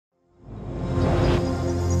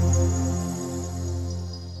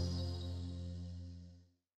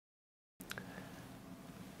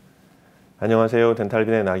안녕하세요.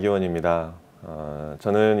 덴탈빈의 나기원입니다.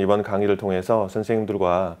 저는 이번 강의를 통해서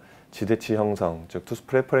선생님들과 지대치 형성, 즉 투스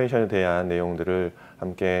프레퍼레이션에 대한 내용들을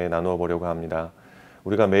함께 나누어 보려고 합니다.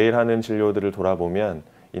 우리가 매일 하는 진료들을 돌아보면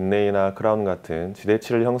인레이나 크라운 같은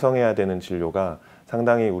지대치를 형성해야 되는 진료가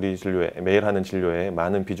상당히 우리 진료에, 매일 하는 진료에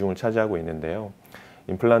많은 비중을 차지하고 있는데요.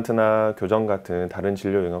 임플란트나 교정 같은 다른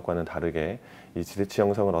진료 영역과는 다르게 이 지대치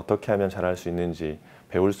형성을 어떻게 하면 잘할 수 있는지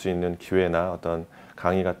배울 수 있는 기회나 어떤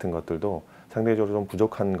강의 같은 것들도 상대적으로 좀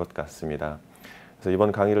부족한 것 같습니다. 그래서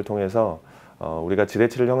이번 강의를 통해서 우리가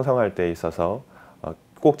지대치를 형성할 때 있어서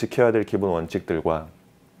꼭 지켜야 될 기본 원칙들과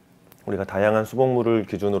우리가 다양한 수복물을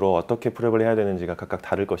기준으로 어떻게 프랩을 해야 되는지가 각각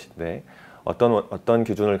다를 것인데 어떤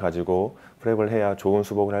기준을 가지고 프랩을 해야 좋은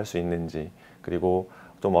수복을 할 수 있는지, 그리고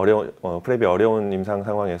좀 프랩이 어려운 임상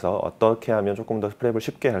상황에서 어떻게 하면 조금 더 프랩을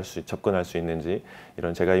쉽게 접근할 수 있는지,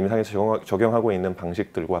 이런 제가 임상에서 적용하고 있는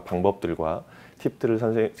방식들과 방법들과 팁들을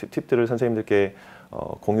선생님들께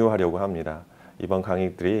공유하려고 합니다. 이번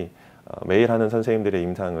강의들이 매일 하는 선생님들의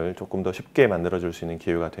임상을 조금 더 쉽게 만들어줄 수 있는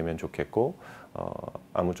기회가 되면 좋겠고,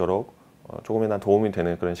 아무쪼록 조금이나 도움이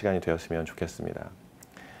되는 그런 시간이 되었으면 좋겠습니다.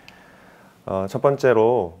 첫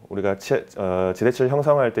번째로 우리가 지대치를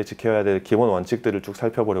형성할 때 지켜야 될 기본 원칙들을 쭉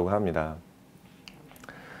살펴보려고 합니다.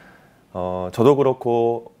 저도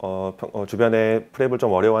그렇고 주변에 프랩을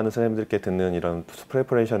좀 어려워하는 선생님들께 듣는 이런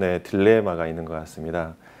프레퍼레이션의 딜레마가 있는 것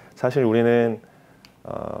같습니다. 사실 우리는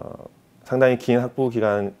상당히 긴 학부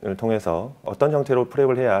기간을 통해서 어떤 형태로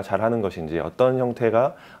프랩을 해야 잘하는 것인지, 어떤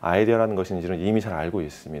형태가 아이디어라는 것인지를 이미 잘 알고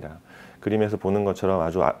있습니다. 그림에서 보는 것처럼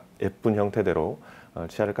아주 예쁜 형태대로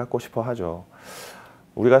치아를 깎고 싶어 하죠.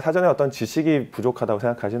 우리가 사전에 어떤 지식이 부족하다고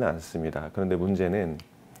생각하지는 않습니다. 그런데 문제는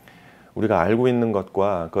우리가 알고 있는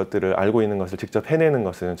것과 그것들을 알고 있는 것을 직접 해내는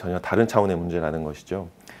것은 전혀 다른 차원의 문제라는 것이죠.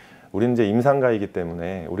 우리는 이제 임상가이기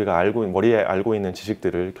때문에 우리가 머리에 알고 있는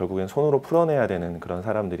지식들을 결국엔 손으로 풀어내야 되는 그런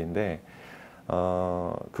사람들인데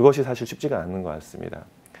그것이 사실 쉽지가 않는 것 같습니다.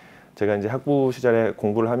 제가 이제 학부 시절에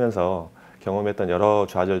공부를 하면서 경험했던 여러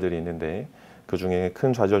좌절들이 있는데, 그 중에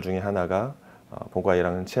큰 좌절 중에 하나가 본과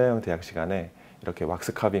 1학년 치아형 대학 시간에 이렇게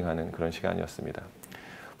왁스 카빙하는 그런 시간이었습니다.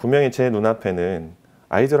 분명히 제 눈앞에는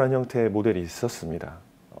아이디어란 형태의 모델이 있었습니다.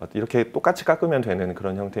 이렇게 똑같이 깎으면 되는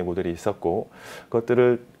그런 형태의 모델이 있었고,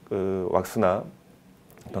 그것들을 왁스나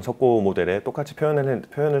어떤 석고 모델에 똑같이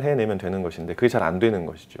표현을 해내면 되는 것인데 그게 잘 안 되는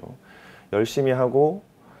것이죠. 열심히 하고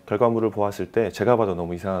결과물을 보았을 때 제가 봐도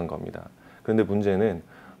너무 이상한 겁니다. 그런데 문제는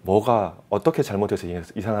뭐가 어떻게 잘못해서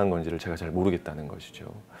이상한 건지를 제가 잘 모르겠다는 것이죠.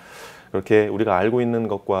 그렇게 우리가 알고 있는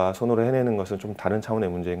것과 손으로 해내는 것은 좀 다른 차원의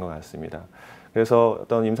문제인 것 같습니다. 그래서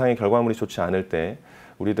어떤 임상의 결과물이 좋지 않을 때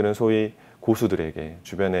우리들은 소위 고수들에게,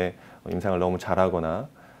 주변에 임상을 너무 잘하거나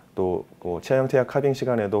또 치아형 태학 카빙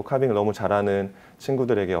시간에도 카빙을 너무 잘하는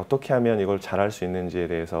친구들에게 어떻게 하면 이걸 잘할 수 있는지에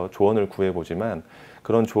대해서 조언을 구해보지만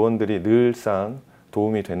그런 조언들이 늘상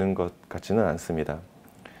도움이 되는 것 같지는 않습니다.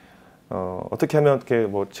 어떻게 하면 어떻게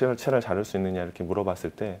치아를 자를 수 있느냐 이렇게 물어봤을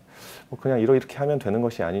때 그냥 이렇게 하면 되는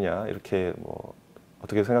것이 아니냐, 이렇게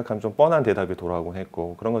어떻게 생각하면 좀 뻔한 대답이 돌아오곤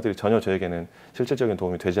했고, 그런 것들이 전혀 저에게는 실질적인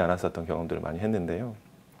도움이 되지 않았었던 경험들을 많이 했는데요.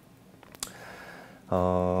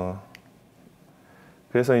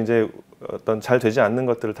 그래서 이제 어떤 잘 되지 않는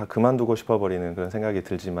것들을 다 그만두고 싶어버리는 그런 생각이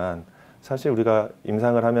들지만, 사실 우리가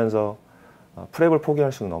임상을 하면서 프랩을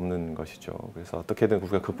포기할 수는 없는 것이죠. 그래서 어떻게든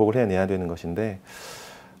우리가 극복을 해내야 되는 것인데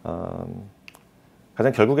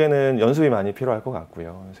가장 결국에는 연습이 많이 필요할 것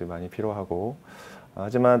같고요. 연습이 많이 필요하고,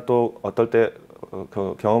 하지만 또 어떨 때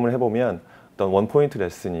경험을 해보면 어떤 원포인트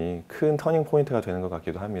레슨이 큰 터닝 포인트가 되는 것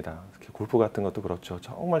같기도 합니다. 특히 골프 같은 것도 그렇죠.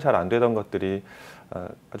 정말 잘 안 되던 것들이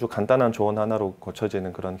아주 간단한 조언 하나로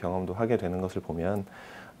고쳐지는 그런 경험도 하게 되는 것을 보면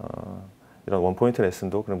이런 원포인트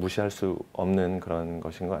레슨도 그냥 무시할 수 없는 그런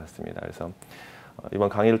것인 것 같습니다. 그래서 이번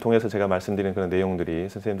강의를 통해서 제가 말씀드린 그런 내용들이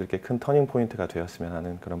선생님들께 큰 터닝 포인트가 되었으면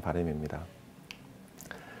하는 그런 바람입니다.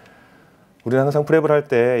 우리는 항상 프랩을 할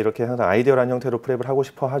때 이렇게 항상 아이디어란 형태로 프랩을 하고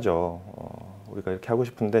싶어 하죠. 우리가 이렇게 하고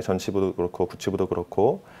싶은데 전치부도 그렇고 구치부도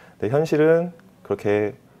그렇고, 근데 현실은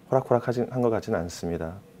그렇게 호락호락한 것 같지는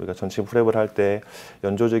않습니다. 우리가 전치부 프랩을 할 때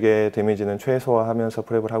연조직의 데미지는 최소화하면서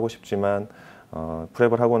프랩을 하고 싶지만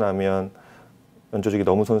프랩을 하고 나면 연조직이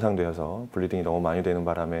너무 손상되어서 블리딩이 너무 많이 되는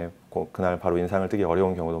바람에 그날 바로 인상을 뜨기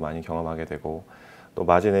어려운 경우도 많이 경험하게 되고, 또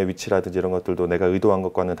마진의 위치라든지 이런 것들도 내가 의도한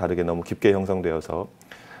것과는 다르게 너무 깊게 형성되어서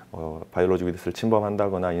바이올로직 위드스를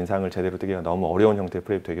침범한다거나 인상을 제대로 뜨기가 너무 어려운 형태의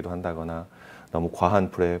프랩이 되기도 한다거나, 너무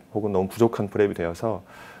과한 프랩 혹은 너무 부족한 프랩이 되어서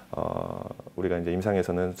우리가 이제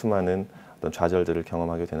임상에서는 수많은 어떤 좌절들을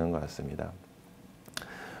경험하게 되는 것 같습니다.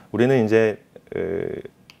 우리는 이제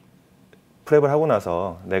프랩을 하고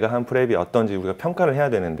나서 내가 한 프랩이 어떤지 우리가 평가를 해야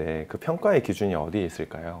되는데 그 평가의 기준이 어디에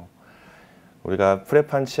있을까요? 우리가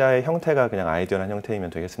프랩한 치아의 형태가 그냥 아이디어한 형태이면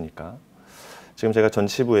되겠습니까? 지금 제가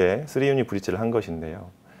전치부에 3유닛 브릿지를 한 것인데요.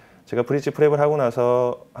 제가 브릿지 프랩을 하고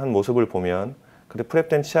나서 한 모습을 보면 근데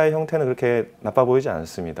프랩된 치아의 형태는 그렇게 나빠 보이지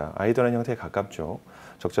않습니다. 아이디어한 형태에 가깝죠.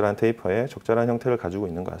 적절한 테이퍼에 적절한 형태를 가지고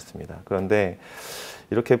있는 것 같습니다. 그런데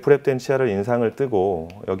이렇게 프랩된 치아를 인상을 뜨고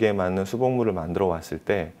여기에 맞는 수복물을 만들어 왔을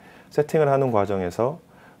때 세팅을 하는 과정에서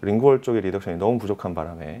링구얼 쪽의 리덕션이 너무 부족한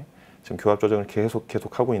바람에 지금 교합 조정을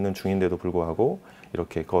계속 하고 있는 중인데도 불구하고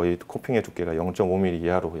이렇게 거의 코핑의 두께가 0.5mm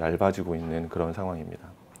이하로 얇아지고 있는 그런 상황입니다.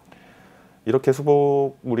 이렇게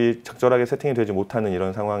수복물이 적절하게 세팅이 되지 못하는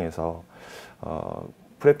이런 상황에서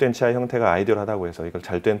프랩된 치아의 형태가 아이디얼하다고 해서 이걸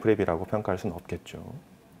잘된 프랩이라고 평가할 수는 없겠죠.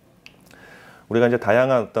 우리가 이제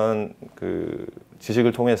다양한 어떤 그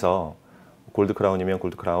지식을 통해서 골드 크라운이면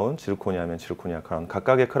골드 크라운, 지르코니아면 지르코니아 크라운,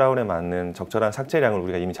 각각의 크라운에 맞는 적절한 삭제량을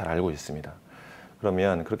우리가 이미 잘 알고 있습니다.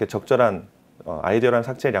 그러면 그렇게 적절한 아이디어한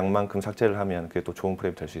삭제량만큼 삭제를 하면 그게 또 좋은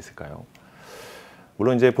프랩이 될 수 있을까요?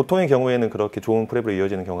 물론 이제 보통의 경우에는 그렇게 좋은 프랩으로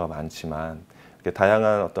이어지는 경우가 많지만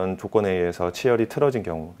다양한 어떤 조건에 의해서 치열이 틀어진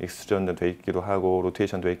경우, 익스트루전 돼 있기도 하고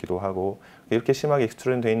로테이션 돼 있기도 하고 이렇게 심하게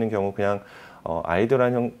익스트루전 돼 있는 경우 그냥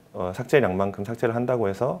아이디어한 삭제량만큼 삭제를 한다고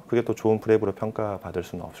해서 그게 또 좋은 프랩으로 평가받을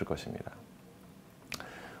수는 없을 것입니다.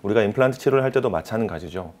 우리가 임플란트 치료를 할 때도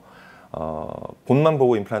마찬가지죠. 본만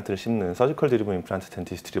보고 임플란트를 심는 서지컬 드리븐 임플란트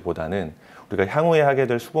덴티스트리보다는 우리가 향후에 하게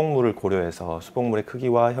될 수복물을 고려해서 수복물의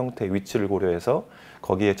크기와 형태, 위치를 고려해서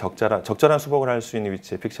거기에 적절한 수복을 할 수 있는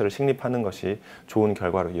위치에 픽처를 식립하는 것이 좋은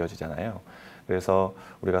결과로 이어지잖아요. 그래서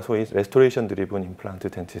우리가 소위 레스토레이션 드리븐 임플란트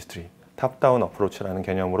덴티스트리, 탑다운 어프로치라는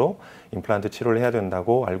개념으로 임플란트 치료를 해야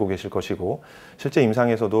된다고 알고 계실 것이고 실제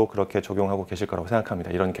임상에서도 그렇게 적용하고 계실 거라고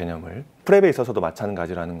생각합니다. 이런 개념을. 프랩에 있어서도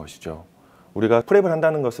마찬가지라는 것이죠. 우리가 프랩을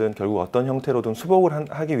한다는 것은 결국 어떤 형태로든 수복을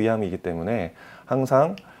하기 위함이기 때문에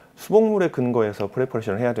항상 수복물에 근거해서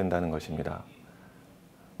프레퍼레이션을 해야 된다는 것입니다.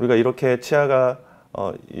 우리가 이렇게 치아가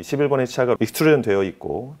 11번의 치아가 익스트루전 되어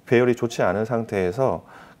있고 배열이 좋지 않은 상태에서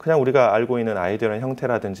그냥 우리가 알고 있는 아이디어한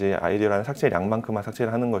형태라든지 아이디어한 삭제량만큼만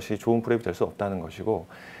삭제를 하는 것이 좋은 프랩이 될 수 없다는 것이고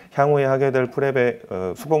향후에 하게 될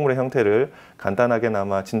프랩의 수복물의 형태를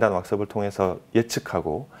간단하게나마 진단 왁습을 통해서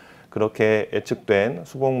예측하고 그렇게 예측된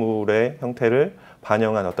수복물의 형태를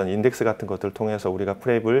반영한 어떤 인덱스 같은 것들을 통해서 우리가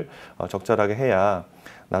프랩을 적절하게 해야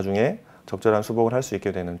나중에 적절한 수복을 할 수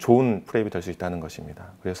있게 되는 좋은 프랩이 될 수 있다는 것입니다.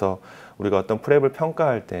 그래서 우리가 어떤 프랩을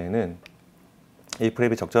평가할 때에는 이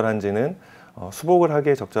프랩이 적절한지는 수복을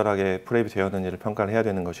하기에 적절하게 프랩이 되었는지를 평가를 해야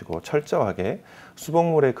되는 것이고 철저하게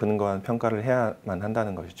수복물에 근거한 평가를 해야만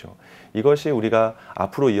한다는 것이죠. 이것이 우리가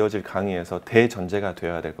앞으로 이어질 강의에서 대전제가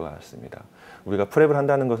되어야 될 것 같습니다. 우리가 프랩을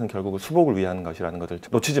한다는 것은 결국 수복을 위한 것이라는 것을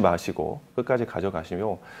놓치지 마시고 끝까지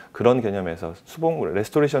가져가시며 그런 개념에서 수복물,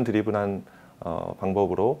 레스토레이션 드리븐한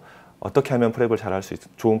방법으로 어떻게 하면 프랩을 잘할 수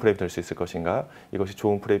좋은 프랩이 될 수 있을 것인가 이것이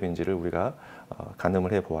좋은 프랩인지를 우리가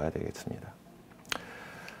가늠을 해 보아야 되겠습니다.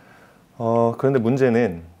 그런데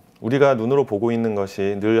문제는 우리가 눈으로 보고 있는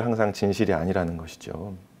것이 늘 항상 진실이 아니라는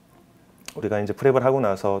것이죠. 우리가 이제 프랩을 하고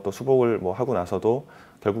나서 또 수복을 하고 나서도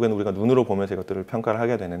결국에는 우리가 눈으로 보면서 이것들을 평가를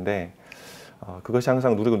하게 되는데 그것이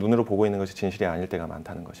항상 우리가 눈으로 보고 있는 것이 진실이 아닐 때가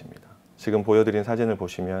많다는 것입니다. 지금 보여드린 사진을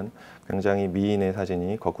보시면 굉장히 미인의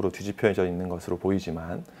사진이 거꾸로 뒤집혀져 있는 것으로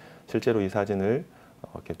보이지만 실제로 이 사진을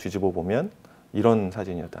이렇게 뒤집어 보면 이런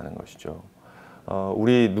사진이었다는 것이죠.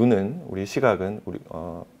 우리 눈은, 우리 시각은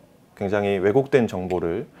굉장히 왜곡된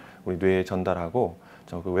정보를 우리 뇌에 전달하고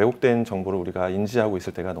그 왜곡된 정보를 우리가 인지하고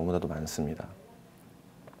있을 때가 너무나도 많습니다.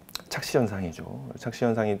 착시현상이죠.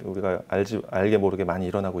 착시현상이 우리가 알게 모르게 많이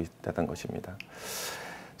일어나고 있다는 것입니다.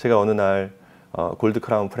 제가 어느 날 골드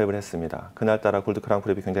크라운 프랩을 했습니다. 그날따라 골드 크라운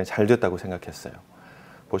프랩이 굉장히 잘 됐다고 생각했어요.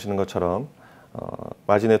 보시는 것처럼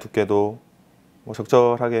마진의 두께도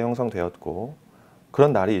적절하게 형성되었고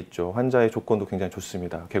그런 날이 있죠. 환자의 조건도 굉장히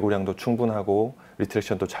좋습니다. 개구량도 충분하고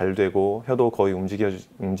리트랙션도 잘 되고 혀도 거의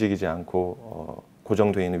움직이지 않고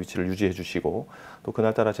고정되어 있는 위치를 유지해 주시고 또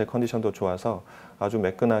그날따라 제 컨디션도 좋아서 아주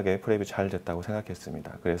매끈하게 프랩이 잘 됐다고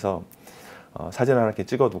생각했습니다. 그래서 사진을 하나 이렇게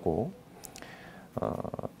찍어두고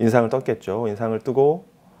인상을 떴겠죠. 인상을 뜨고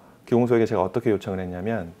기공소에게 제가 어떻게 요청을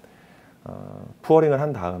했냐면 푸어링을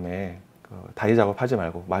한 다음에 다이 작업하지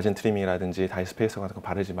말고 마진 트리밍이라든지 다이 스페이서 같은 거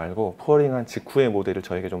바르지 말고 푸어링한 직후의 모델을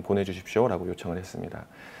저에게 좀 보내주십시오 라고 요청을 했습니다.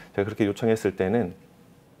 제가 그렇게 요청했을 때는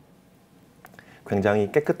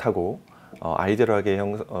굉장히 깨끗하고 아이디얼하게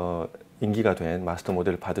인기가 된 마스터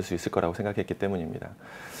모델을 받을 수 있을 거라고 생각했기 때문입니다.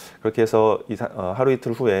 그렇게 해서 하루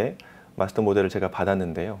이틀 후에 마스터 모델을 제가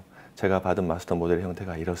받았는데요. 제가 받은 마스터 모델의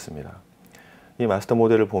형태가 이렇습니다. 이 마스터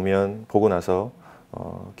모델을 보고 나서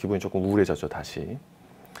기분이 조금 우울해졌죠. 다시.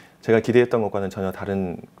 제가 기대했던 것과는 전혀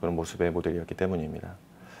다른 그런 모습의 모델이었기 때문입니다.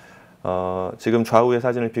 지금 좌우의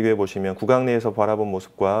사진을 비교해 보시면 구강 내에서 바라본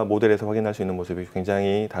모습과 모델에서 확인할 수 있는 모습이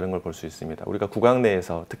굉장히 다른 걸 볼 수 있습니다. 우리가 구강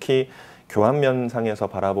내에서 특히 교환면상에서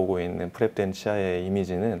바라보고 있는 프랩된 치아의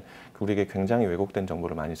이미지는 우리에게 굉장히 왜곡된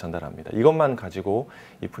정보를 많이 전달합니다. 이것만 가지고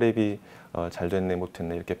이 프랩이 잘 됐네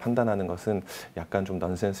못했네 이렇게 판단하는 것은 약간 좀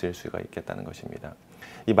넌센스일 수가 있겠다는 것입니다.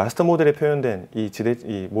 이 마스터 모델에 표현된 이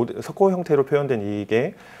석고 형태로 표현된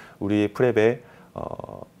이게 우리 프랩의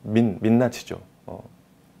민낯이죠.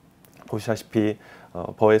 보시다시피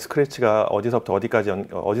버의 스크래치가 어디서부터 어디까지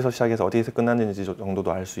어디서 시작해서 어디에서 끝났는지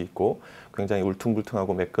정도도 알 수 있고 굉장히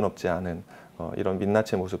울퉁불퉁하고 매끈없지 않은 이런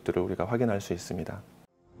민낯의 모습들을 우리가 확인할 수 있습니다.